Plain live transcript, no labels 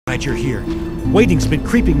glad you're here. Waiting's been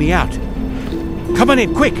creeping me out. Come on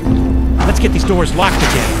in, quick! Let's get these doors locked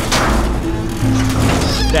again.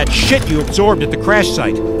 That shit you absorbed at the crash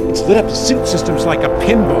site. It's lit up the suit systems like a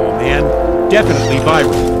pinball, man. Definitely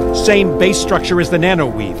viral. Same base structure as the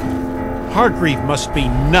nanoweave. Hargreave must be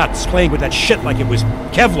nuts playing with that shit like it was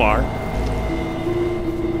Kevlar.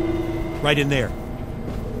 Right in there.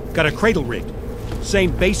 Got a cradle rigged.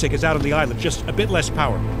 Same basic as out on the island, just a bit less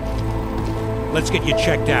power. Let's get you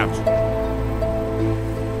checked out.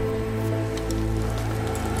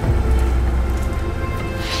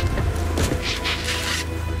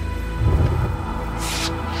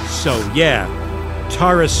 So, yeah,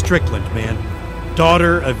 Tara Strickland, man.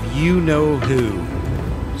 Daughter of you-know-who.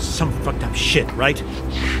 Some fucked up shit, right?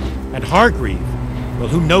 And Hargreave, well,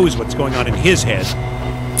 who knows what's going on in his head?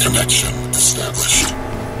 Connection established.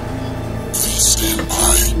 Please stand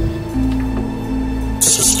by.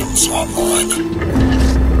 Systems online.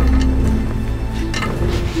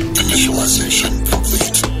 Initialization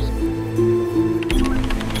complete.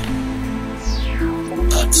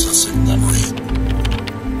 Accessing memory.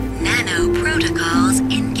 Nano protocols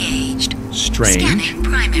engaged. Strange. Scanning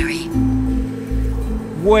primary.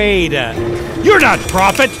 Wait You're not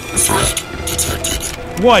Prophet! Threat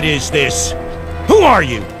detected. What is this? Who are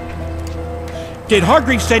you? Did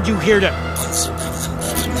Hargreave send you here to... Unzipping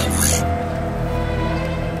embedded memory.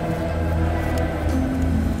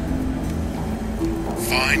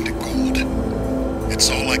 Find gold. It's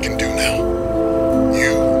all I can do now.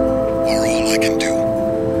 You are all I can do.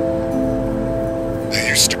 They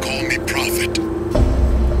used to call me Prophet.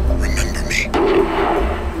 Remember me.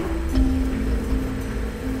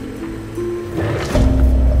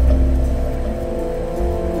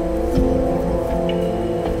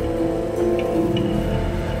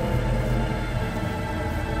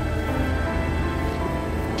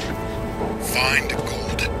 Find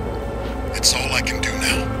gold. It's all I can do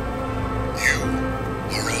now. You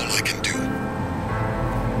are all I can do.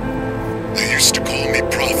 They used to call me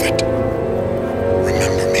Prophet.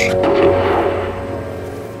 Remember me.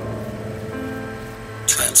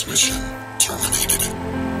 Transmission terminated.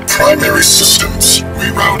 Primary systems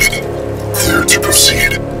rerouted. Clear to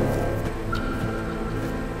proceed.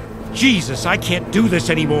 Jesus, I can't do this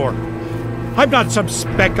anymore. I'm not some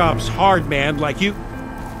Spec Ops hard man like you...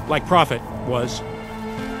 like Prophet was.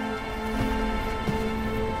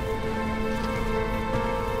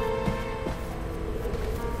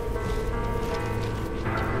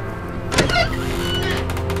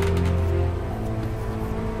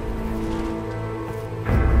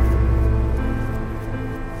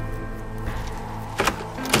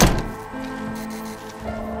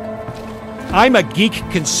 I'm a geek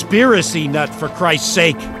conspiracy nut, for Christ's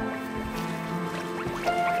sake.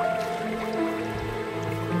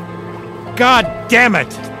 God damn it!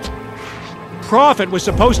 Prophet was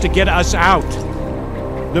supposed to get us out.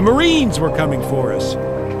 The Marines were coming for us.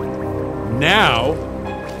 Now...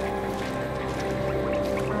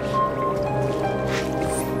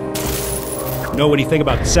 Know anything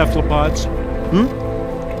about cephalopods?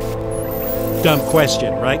 Dumb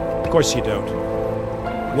question, right? Of course you don't.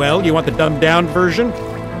 Well, you want the dumbed-down version?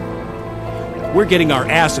 We're getting our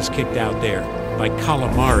asses kicked out there by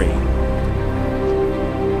calamari.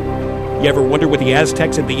 You ever wonder what the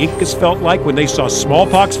Aztecs and the Incas felt like when they saw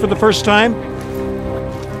smallpox for the first time?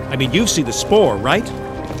 I mean, you've seen the spore, right?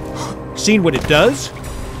 Seen what it does?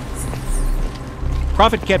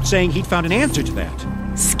 Prophet kept saying he'd found an answer to that.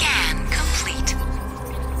 Scan complete.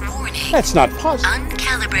 Warning. That's not possible.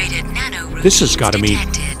 Uncalibrated nanoroutines This has got to mean...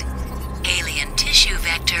 detected. Alien tissue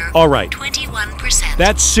vector. All right. 21%.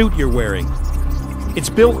 That suit you're wearing, it's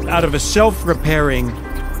built out of a self-repairing,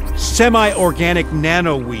 semi-organic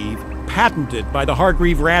nanoweave patented by the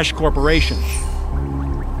Hargreave Rash Corporation.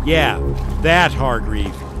 Yeah, that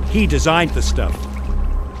Hargreave. He designed the stuff.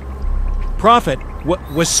 Prophet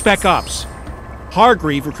was Spec Ops.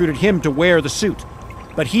 Hargreave recruited him to wear the suit,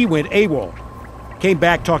 but he went AWOL. Came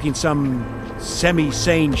back talking some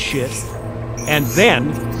semi-sane shit, and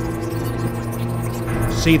then...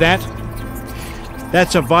 See that?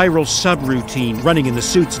 That's a viral subroutine running in the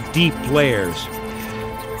suit's deep layers.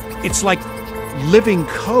 It's like living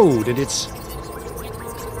code, and it's...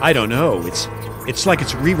 I don't know, it's like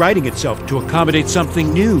it's rewriting itself to accommodate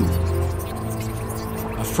something new.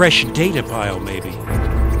 A fresh data pile, maybe.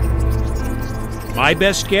 My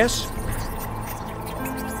best guess?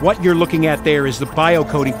 What you're looking at there is the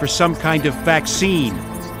biocoding for some kind of vaccine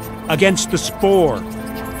against the spore.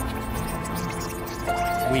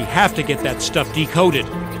 We have to get that stuff decoded.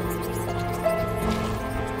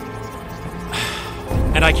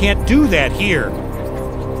 And I can't do that here.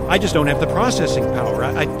 I just don't have the processing power.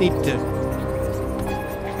 I need to...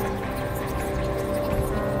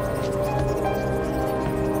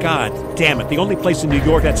 God damn it. The only place in New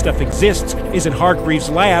York that stuff exists is in Hargreaves'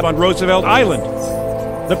 lab on Roosevelt Island.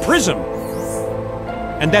 The Prism.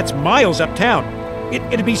 And that's miles uptown.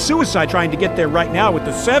 It'd be suicide trying to get there right now with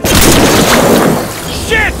the 7.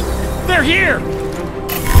 Shit! They're here!